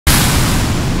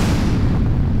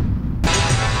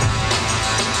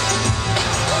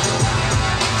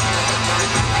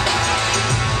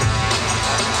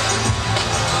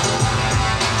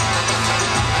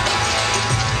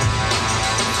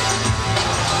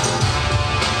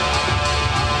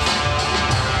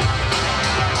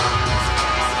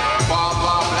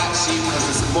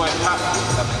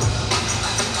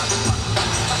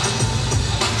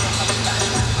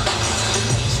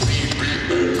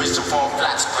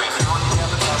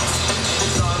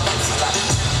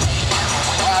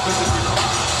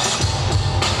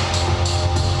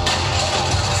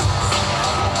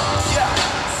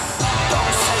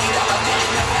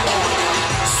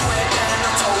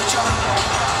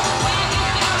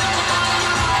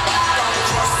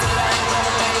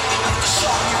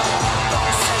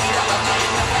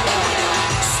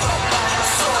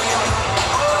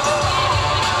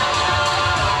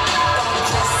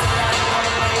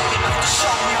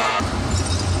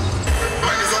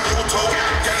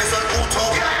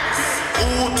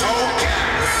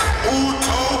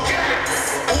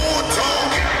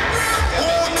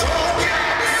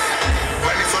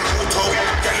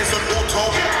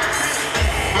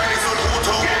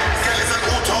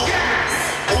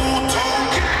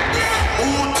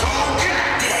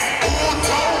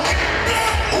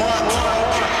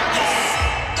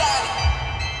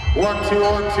1, 2,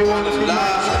 1, 2, 1, 2.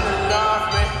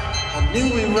 I knew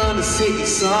we run the city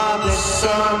someday.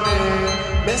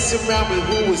 Mess around with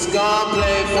who was gonna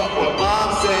play. Fuck what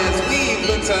mom says. We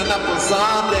even turn up on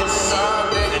Sunday.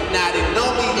 And now they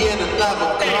know me in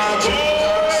another country.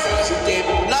 She gave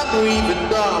me number even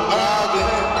though I'm ugly.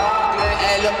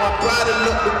 Hey, look, my brother,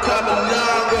 look, we coming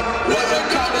long way. Look, we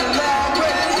coming long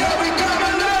way. Yeah, we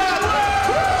coming long way.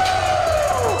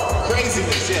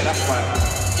 Craziness, yeah, that's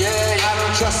fine. Yeah, I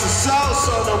don't trust a soul,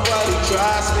 so nobody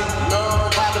trusts me. No,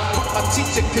 I done put my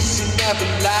teacher cause she never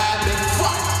lied me.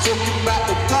 Talking about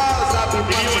the cars, I be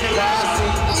watching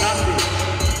Narstie.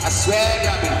 I swear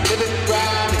I be living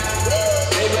grimy.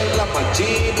 They really love my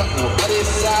G, but nobody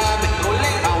inside me.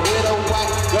 I'm with a white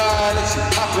girl and she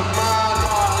poppin' money.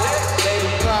 They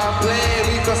don't come play,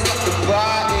 we gon' stop the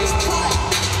party.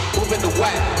 Moving the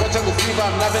white, got jungle fever,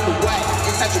 I'm loving the white.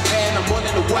 Inside Japan, I'm all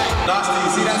in the white. Narstie, you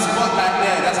see that spotlight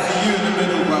there? That's for you in the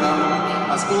middle, brother.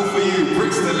 That's all for you,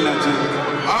 Brixton legend.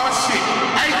 Oh shit.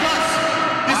 Hey Gus,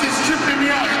 this is tripping me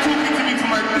out. You're talking to me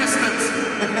from a distance.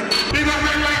 Big up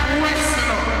men like Western.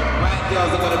 White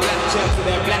girls, I got a black church with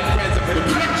their black friends up in the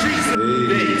Black trees and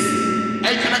days.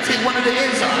 Hey, can I take one of the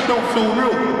ends out? I don't feel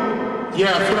real.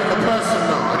 Yeah, I feel like a person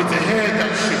now. I need to hear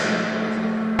that shit.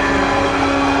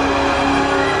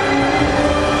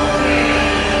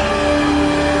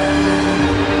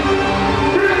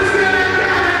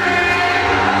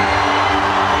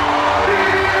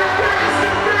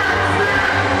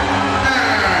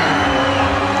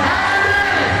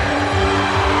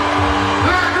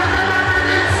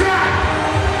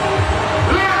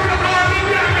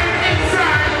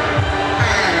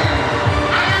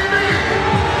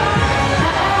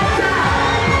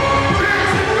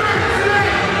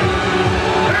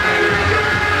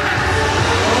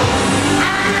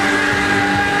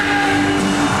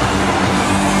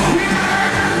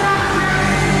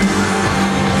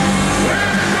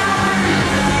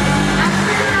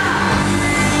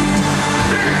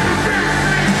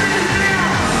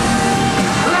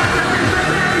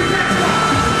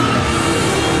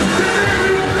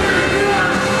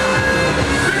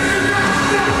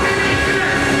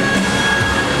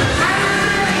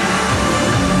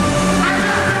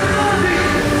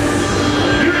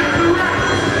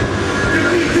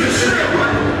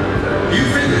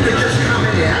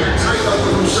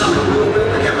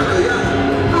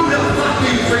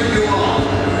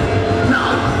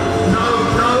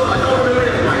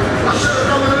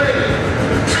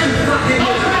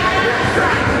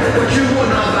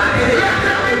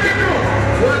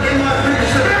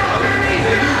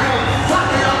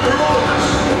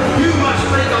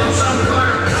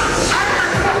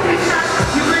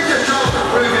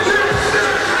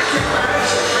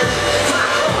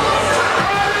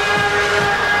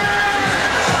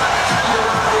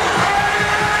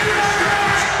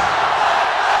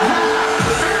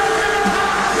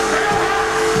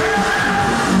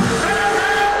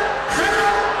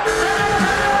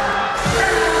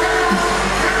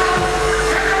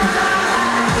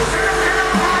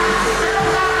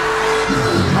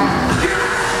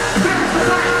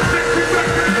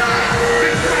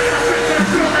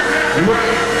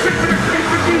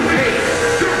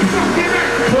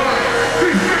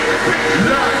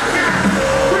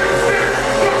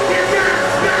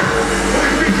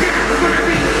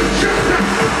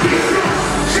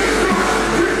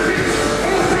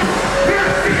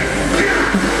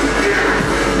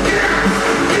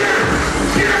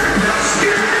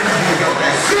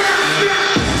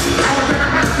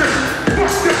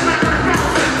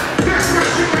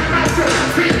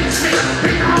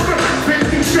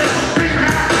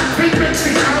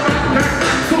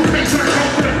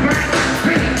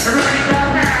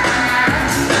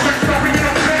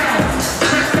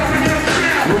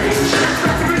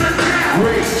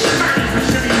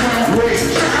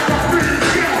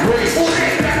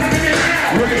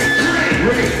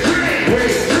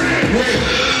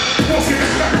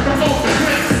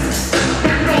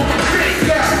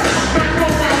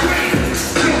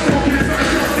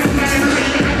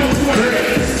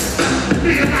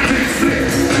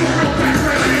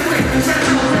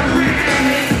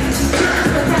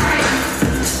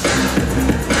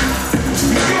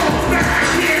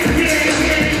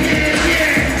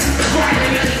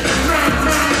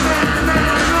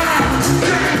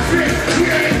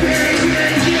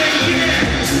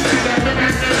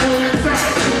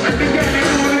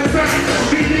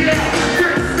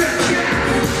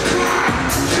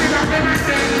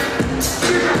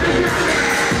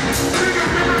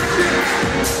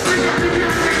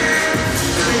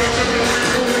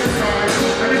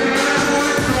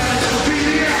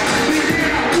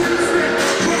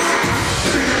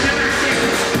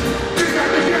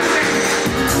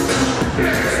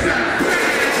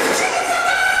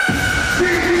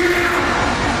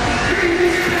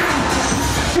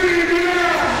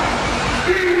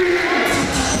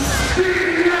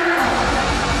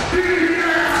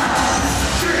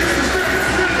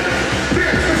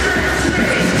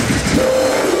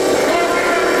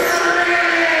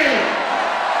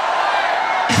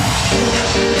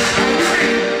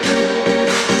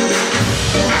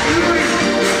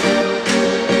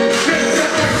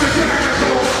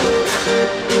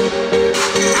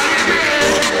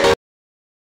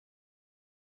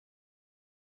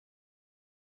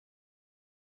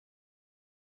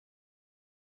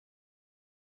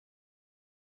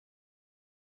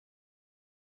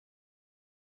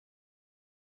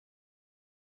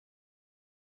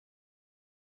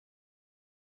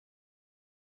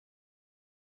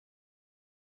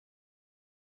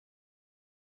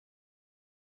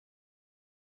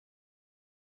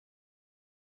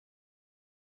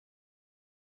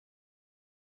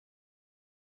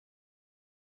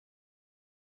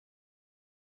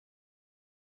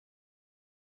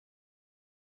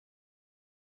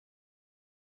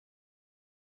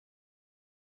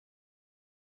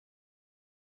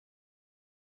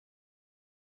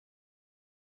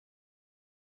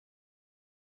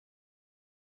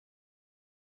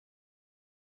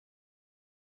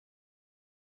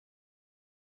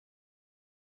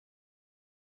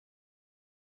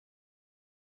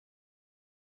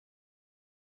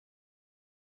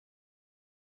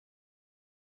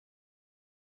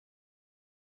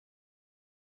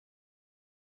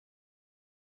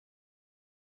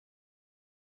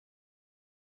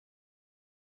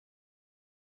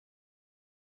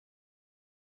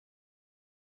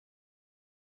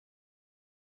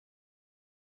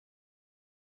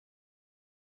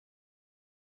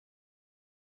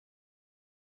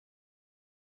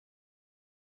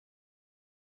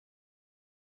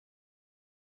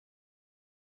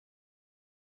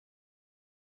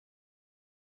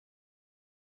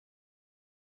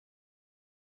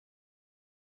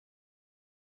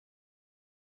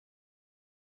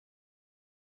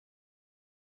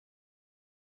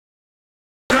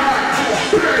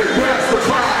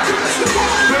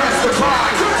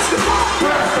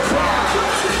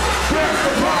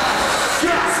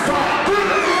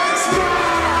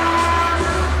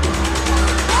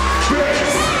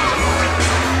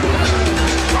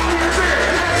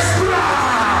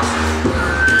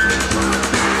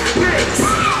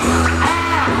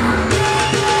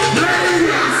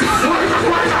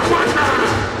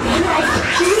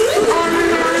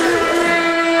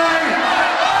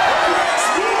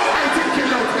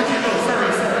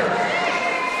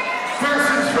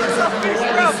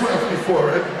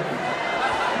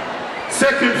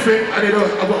 Second thing, I need a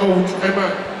old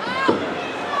man.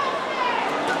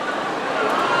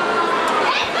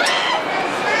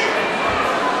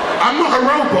 I'm not a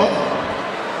robot.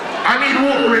 I need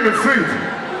water and food.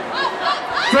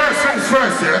 First things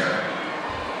first, yeah?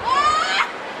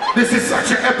 This is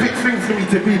such an epic thing for me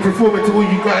to be performing to all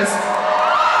you guys.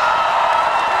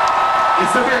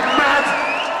 It's a bit mad.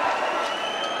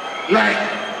 Like,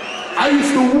 I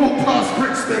used to walk past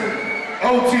Brixton,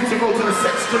 O2 to go to the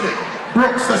sex clinic.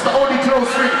 Brooks, that's the only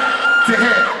close thing to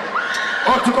here.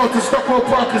 Or to go to Stockwell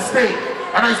Park Estate.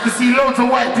 And I used to see loads of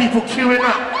white people queuing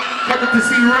up, coming to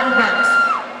see rock bands.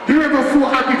 Whoever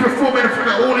thought I'd be performing in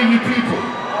front of all of you people?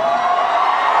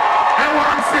 And what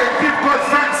I'm saying, give God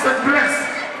thanks and bless.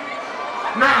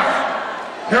 Now,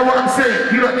 hear what I'm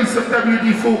saying, you don't need some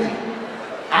WD-40.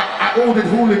 I ordered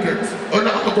hooligans. Oh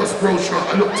no, I got brochure.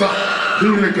 I looked up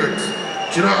hooligans.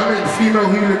 Do you know what I mean?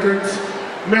 Female hooligans,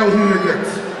 male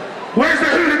hooligans. Where's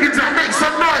the hooligans that make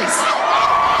some noise?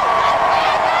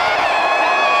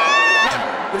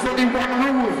 Now, there's only one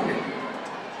rule with me.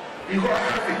 You gotta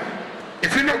have it.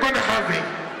 If you're not gonna have it,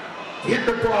 hit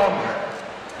the bar, man.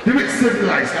 Do it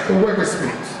civilized, like the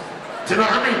Weatherspoons. Do you know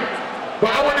what I mean?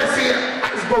 But I wanna see it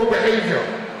as bold behavior.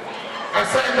 I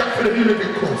signed up for the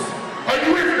hooligan course. Are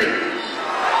you with me?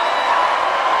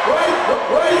 Why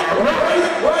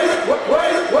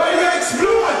you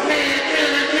explode?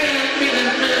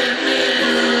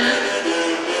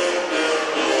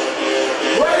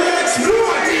 Why you explode?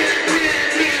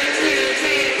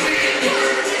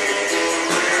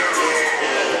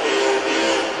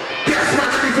 Guess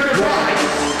what's ready for the ride?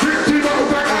 Drink two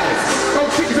bottles of ice. No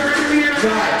chicks are in the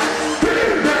inside.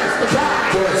 That's the pie.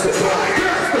 That's the pie.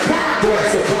 That's the pie. That's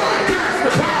the pie. That's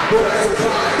the pie. That's the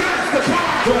pie. That's the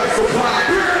pie. That's the pie.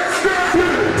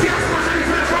 Guess what's ready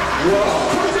for the ride?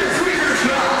 Whoa. Who's this sweet and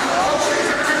dry? Oh, chicks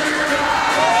are in the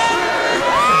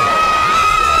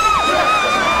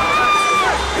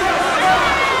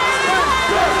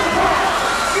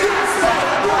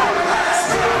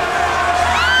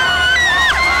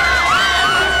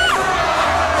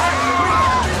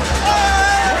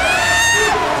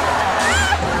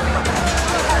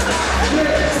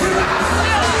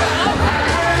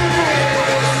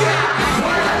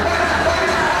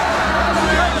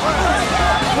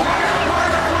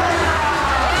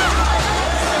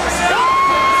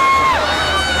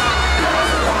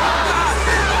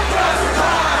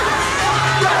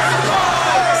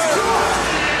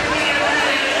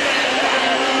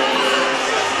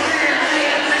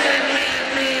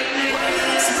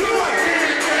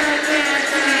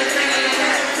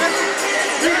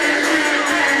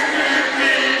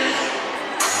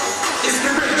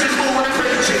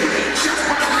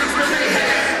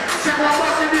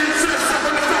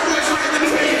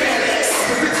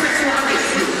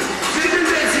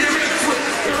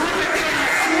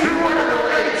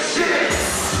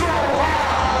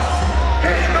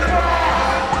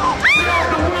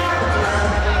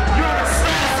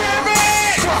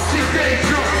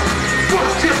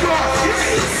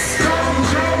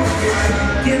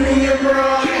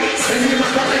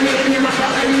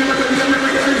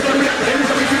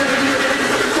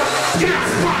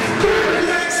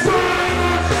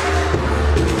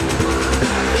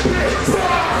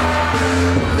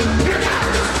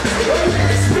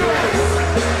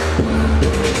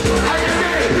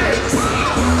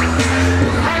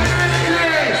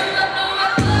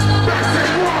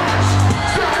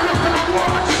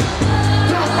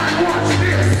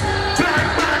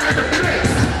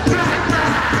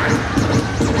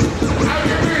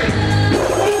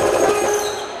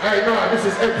This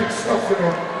is epic stuff, you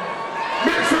know.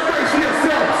 Make some noise for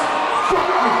yourselves. Fuck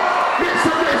me. Make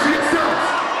some noise for yourselves.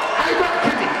 I'm not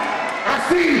kidding. I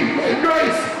see you. Make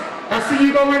noise. I see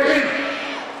you going in.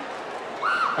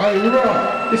 Hey,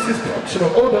 raw. This is functional.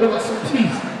 Hold on, I got some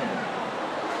teas.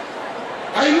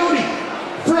 Hey, Looney.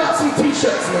 Throw out some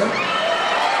t-shirts, man.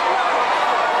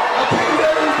 I'll pay you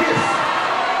their own gifts.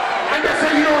 And that's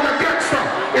how you know I'm a gangster.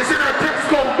 It's in our text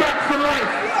called Back for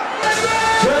Life.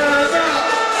 Turn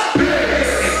up.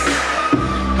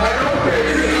 I know,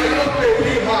 baby.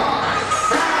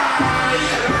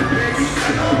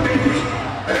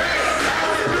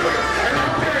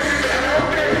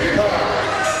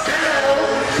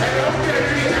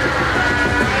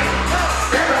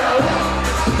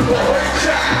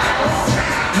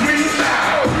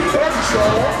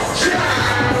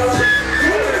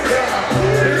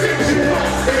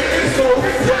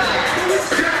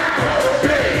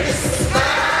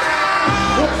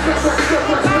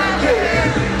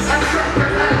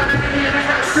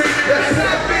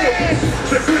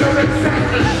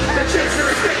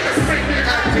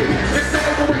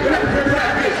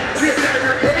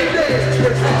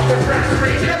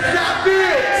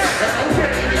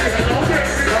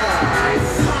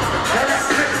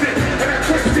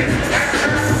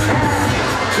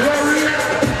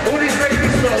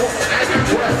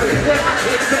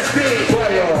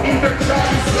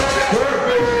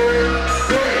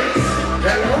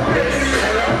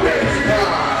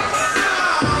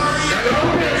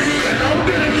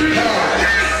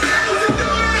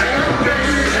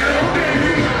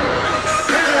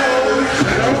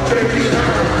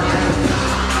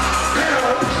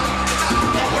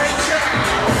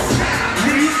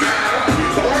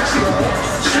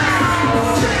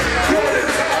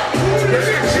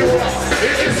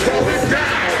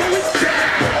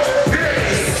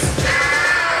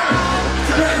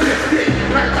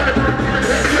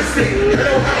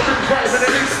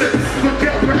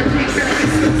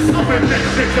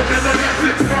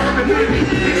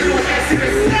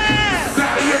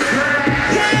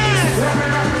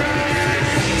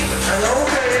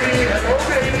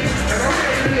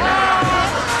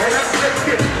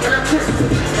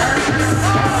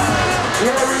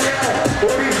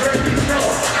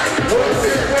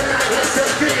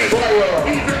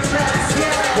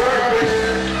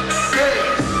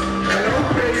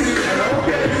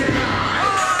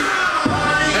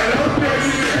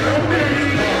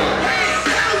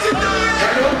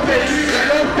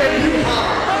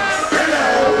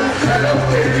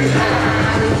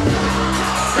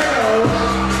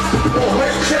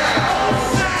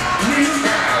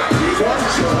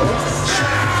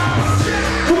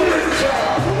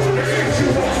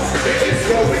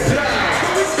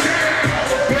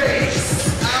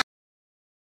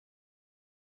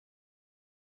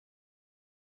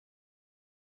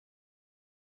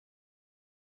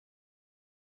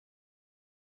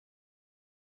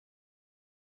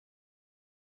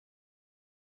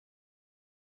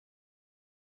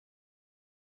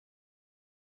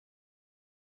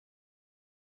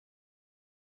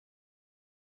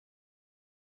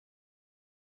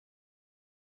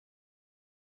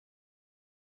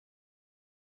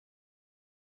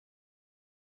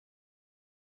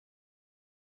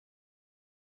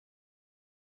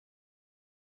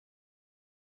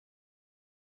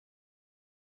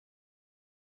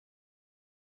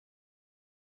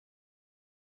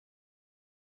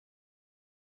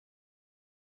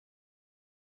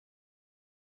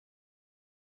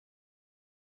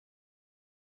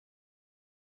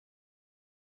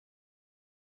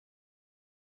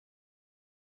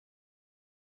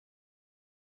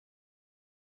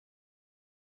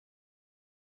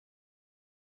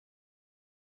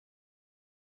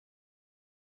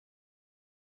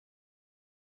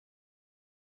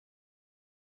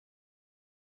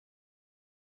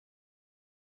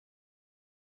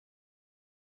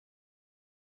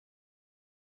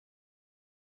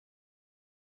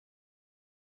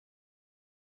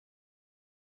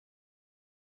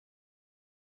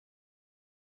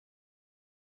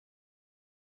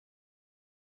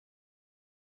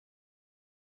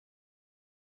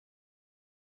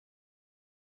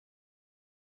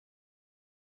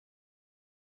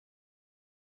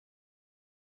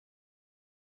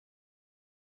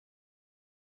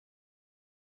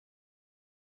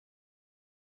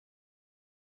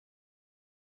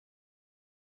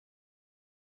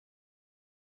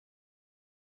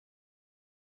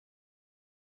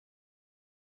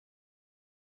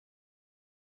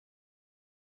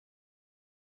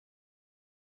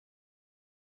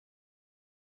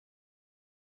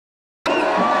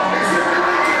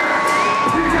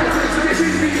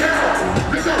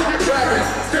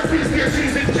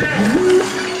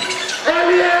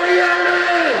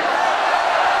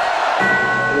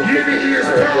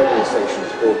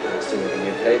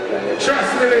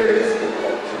 Trust me, ladies.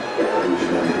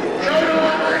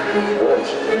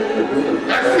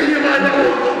 I see you, man.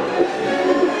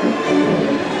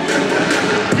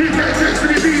 You guys next to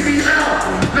the BBL.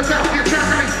 Look after your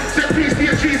family. Set peace to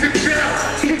your cheese in jail.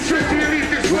 Keep true to your leave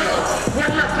this world.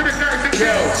 One love to the guys and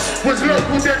girls. Was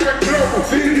local, then went global.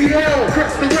 BBL.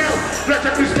 Across the world. Like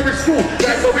I used to in school.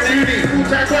 Like over in uni.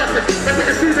 Full-time workers. And with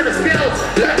the shoes and the scales.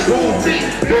 Like boom, beat,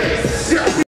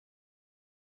 bass.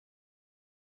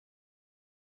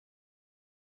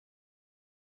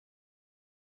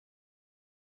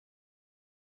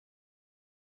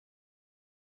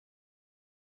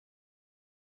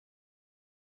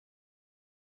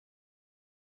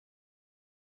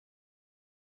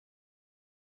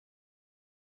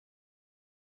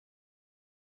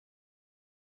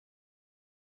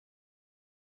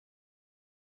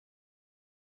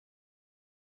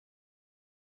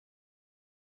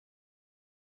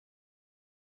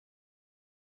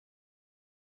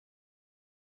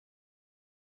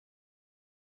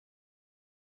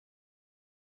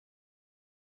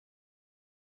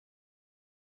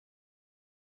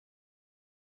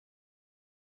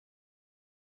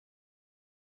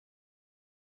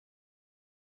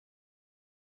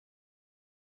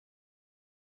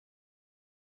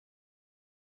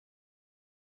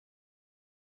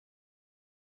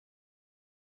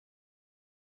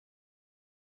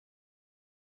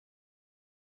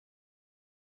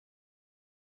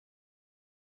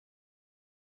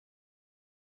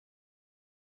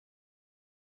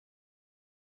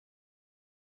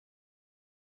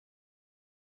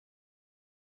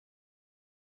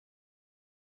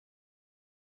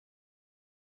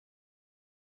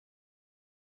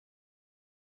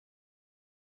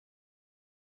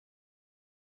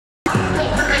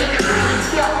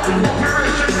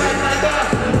 Operation like my boss,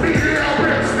 BBL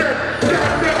Brixton,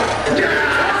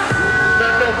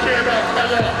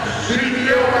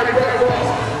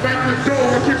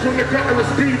 from the gutter was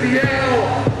DDL.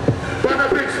 When a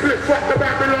big split, fuck the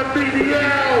Babylon,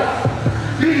 DDL.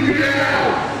 DDL.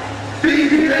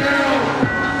 DDL.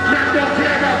 Man don't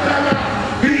care about color.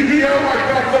 DDL, my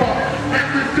brother. And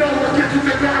the door was get from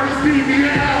the gutter was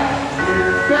DDL.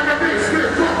 When a big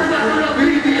split, fuck the Babylon,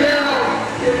 DDL.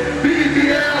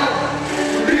 DDL.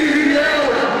 DDL.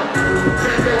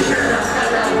 Man don't care about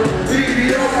color.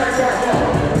 DDL, my brother.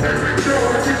 And the door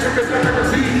was get from the gutter was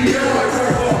DDL, my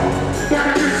brother. When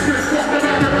a big split, fuck the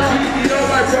Babylon, DDL,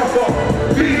 my brother.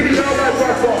 DDL, my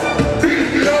brother.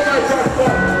 DDL, my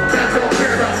brother. Man don't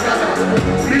care about color.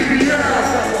 DDL.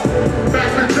 Back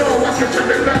the door, watch it from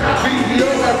the gutter.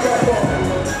 DDL, my brother.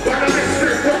 When a big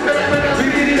split, fuck the Babylon,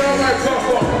 DDL, my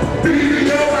brother.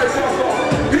 DDL, my brother.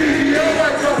 DDL,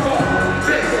 my brother.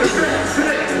 This the best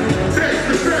slate. This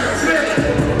the best slate.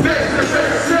 This the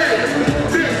best slate.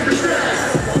 This the best.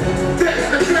 This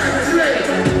the best slate.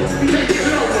 Take it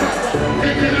low,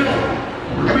 take it low.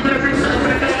 Are we gonna bring something to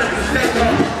the door to stand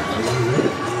up?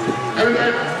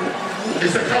 Everybody,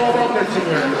 it's a cowabunga thing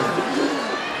right now.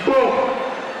 Boom.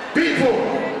 People,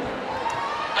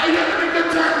 are you having a good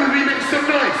time with me? Make some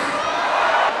noise.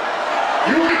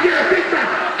 You want to get a big man?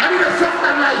 I need a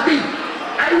someone like me.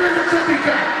 I want a chubby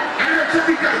guy. I need a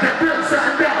chubby guy that builds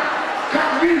something down.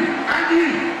 Come you, and you,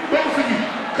 both of you.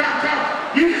 Come.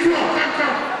 You too,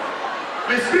 come.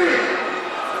 Let's do it.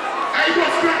 I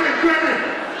was grabbing.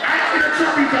 I need a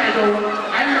chubby guy though.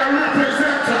 I need a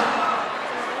representative.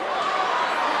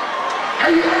 Are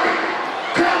you ready?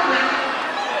 Come man.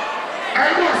 I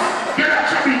must get a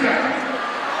chubby guy.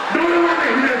 No one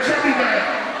there, we need a chubby guy.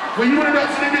 Well, you want to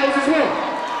dance to the girls as well?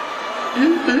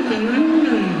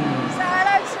 Say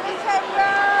hello to the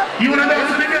camera. You want to dance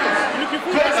to the girls? Looking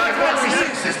forward Girls to like the one, Friends we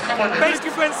sexist, come on then. Best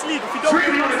friends league. If you don't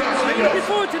Really want to dance to the looking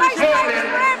girls? forward to Best this. Go on friends then.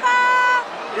 forever.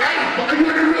 Hey, but are you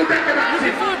in a real back man?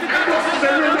 Looking forward to I was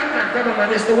a real back man. Come on man,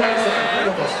 it's the white side. All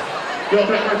of us. Yo,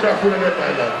 black man, try to put a red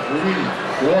man down. Really.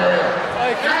 Warrior.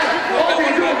 All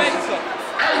they do is,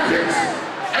 hey, kids.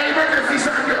 Hey, man, let's see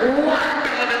something get wild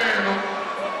down in there, no?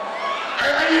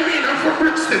 How you mean? I'm from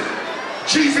Brixton.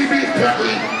 Cheesy beef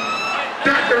patty,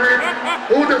 daiquiri,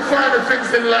 all the finer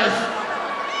things in life.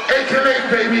 AKA,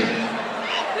 baby.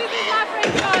 This is my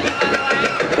friend Charlie, by the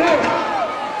way. Boom!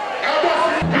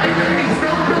 Hey, ladies,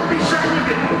 don't be shy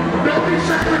with it. Don't be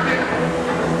shy with it.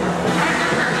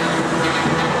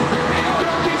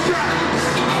 Don't be shy.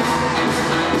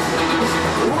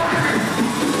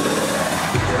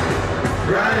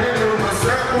 Riding on my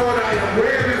surfboard, I am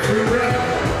waving through love.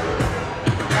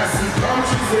 I see palm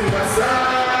trees in my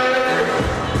side.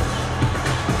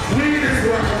 Weed is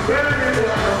what I'm burning,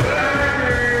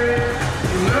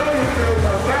 You know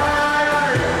my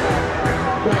vibe.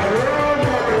 My role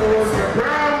model was the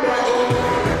brown bottle.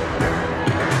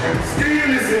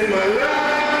 Steel is in my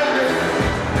life.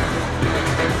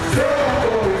 So I'm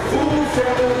going full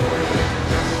throttle.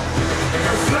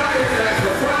 I'm flying like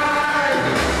a fire.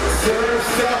 Surf,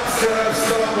 stop,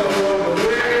 I'm on the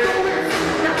way.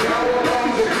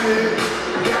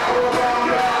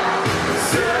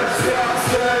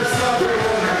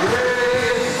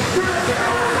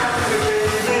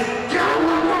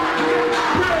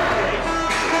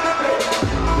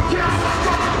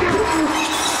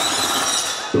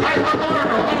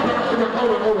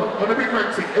 Hold on. On the big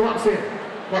man thing, you know what I'm saying?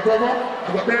 My brother,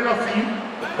 I've got better love for you.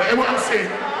 But you know what I'm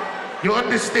saying? You're on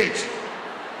this stage.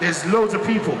 There's loads of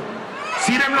people.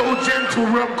 See them little gentle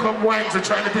rom-com wines are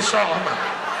trying to dish out on man.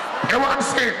 You know what I'm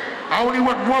saying? I only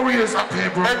want warriors up here,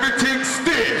 bro. Everything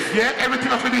stiff. Yeah, everything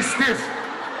has to be stiff.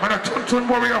 Man, a ton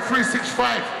warrior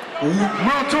 365.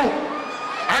 Real talk.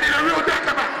 I need a real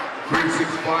dagger man.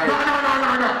 365.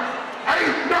 No. I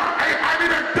need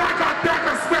a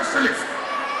dagger specialist.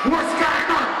 What's going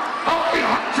on? Oh,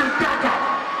 800 dagger.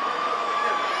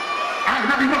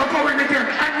 Now you gotta go in again.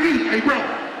 And me, hey bro,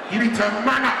 you need to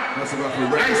man up. That's about to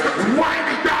Hey, stop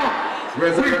winding down.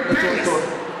 Resurrect the bass.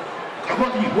 I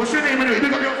got you. What's your name anyway? You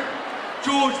got your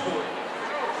George boy.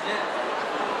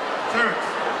 Terrence.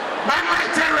 man like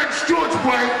Terrence, George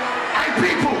boy. Hey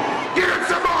people, give him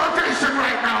some motivation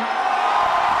right now.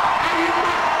 Hey,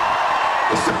 man.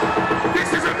 This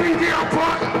is a BDL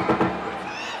party.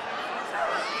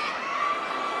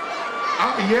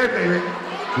 Oh yeah, baby.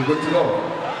 We good to go?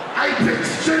 Hey,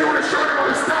 bitch, you want to show them all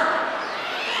the stuff?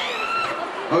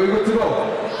 Are we good to go?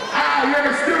 Yeah,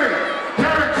 let's do it.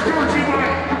 Terrence, Georgie boy.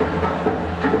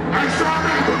 Hey,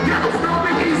 Charlie, girls, don't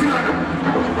be easy on them.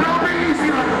 Don't be easy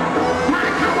on them.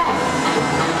 Ready, come on.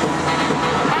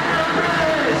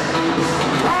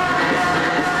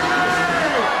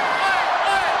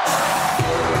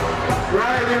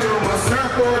 Riding on my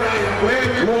surfboard, I am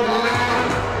waving.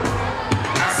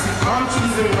 I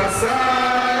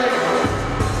side.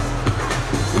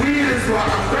 Weed is what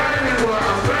I'm burning, what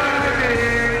I'm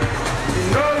burning. You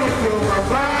know you feel my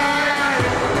vibe.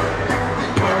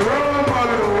 My role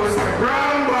model was the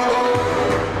Rambo.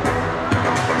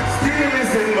 Steel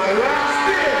is in my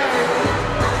life.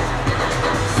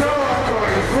 So I call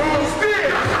it full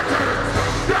steel.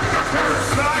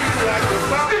 Slide like the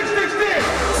bomb. Stick.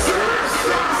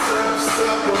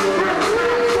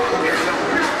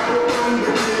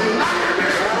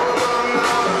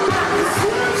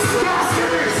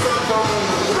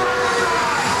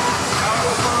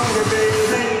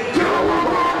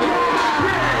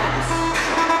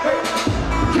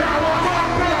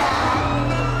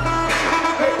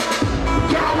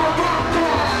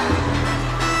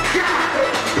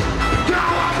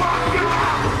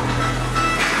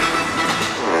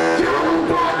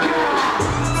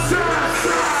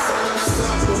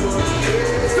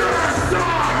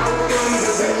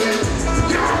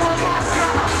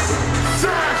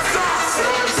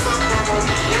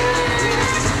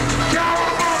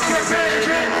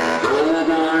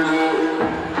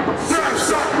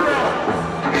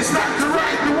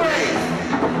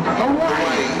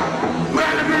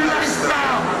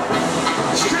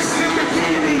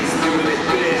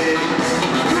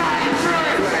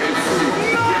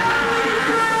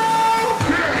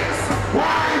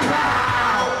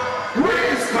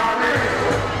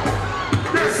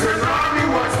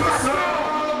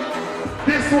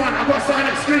 I got something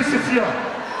exclusive here.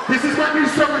 This is my new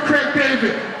song with Craig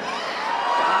David.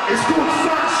 It's called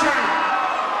Sunshine.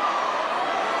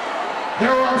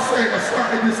 Hear what I'm saying? I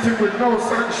started this thing with no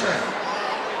sunshine.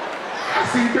 I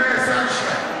see bare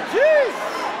sunshine. Jeez!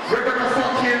 We're gonna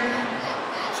fucking...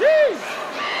 Jeez!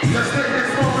 Let's take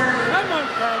this moment. Come on,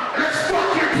 Craig. Let's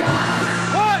fucking party.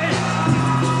 Party!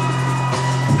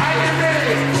 I am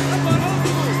ready. Come on, old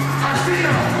school. I see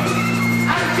them.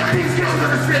 I got these girls on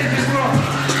the stage as well.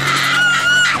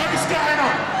 What's going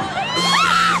on?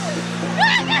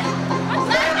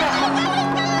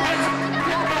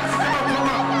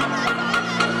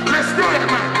 Let's do it,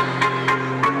 man.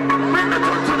 Bring the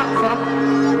touch on up, fam.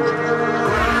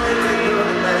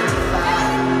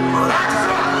 That's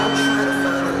up.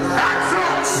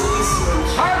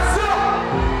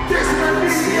 This is the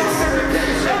video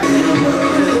segregation.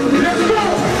 Let's go.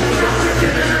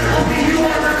 You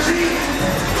are a G.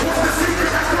 What's the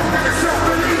secret? I come back and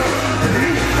self-believe.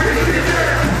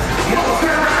 Most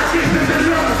of I get in the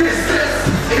long distance.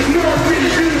 Ignore me,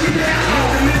 leave me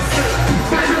out.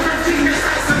 My regime is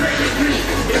isolated me.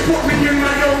 It put me in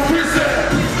my own prison.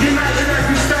 United as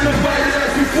we stand and fighting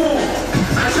as we fall.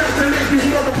 I try to let these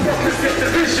motherfuckers get the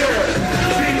vision.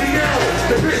 BDL,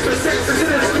 the business senses in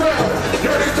this world.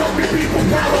 Yo, they told me people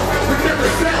power would never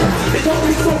sell. They told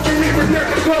me smoking we would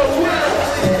never go well.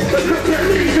 But look at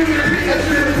me, doing the big and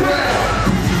doing well.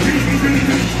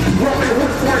 Robin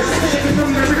Hood boys, taking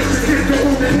from the rich to give to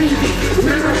all the needy.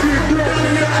 Never be a girl,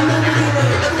 and now I know the world.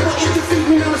 Everyone in the feet,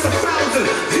 we know it's 1,000.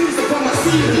 Views upon my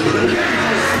CD.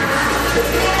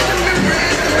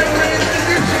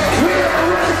 We're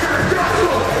already to the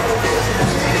jungle.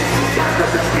 Back up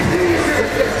the easy.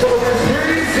 It's going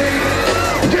crazy.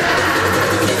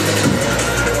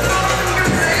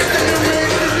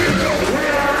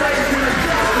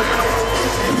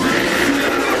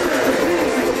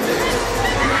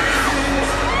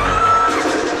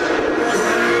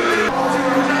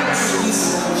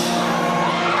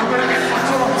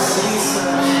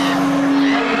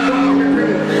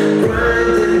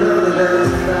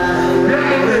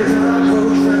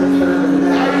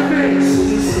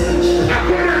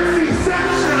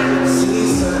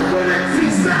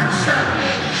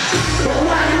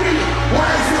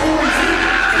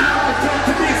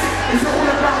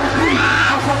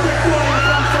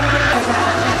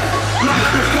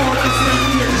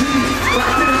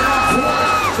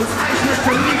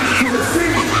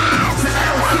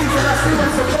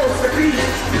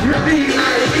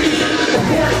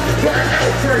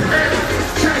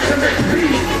 Trying to make me,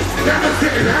 now I'm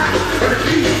getting hot for the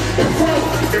beat.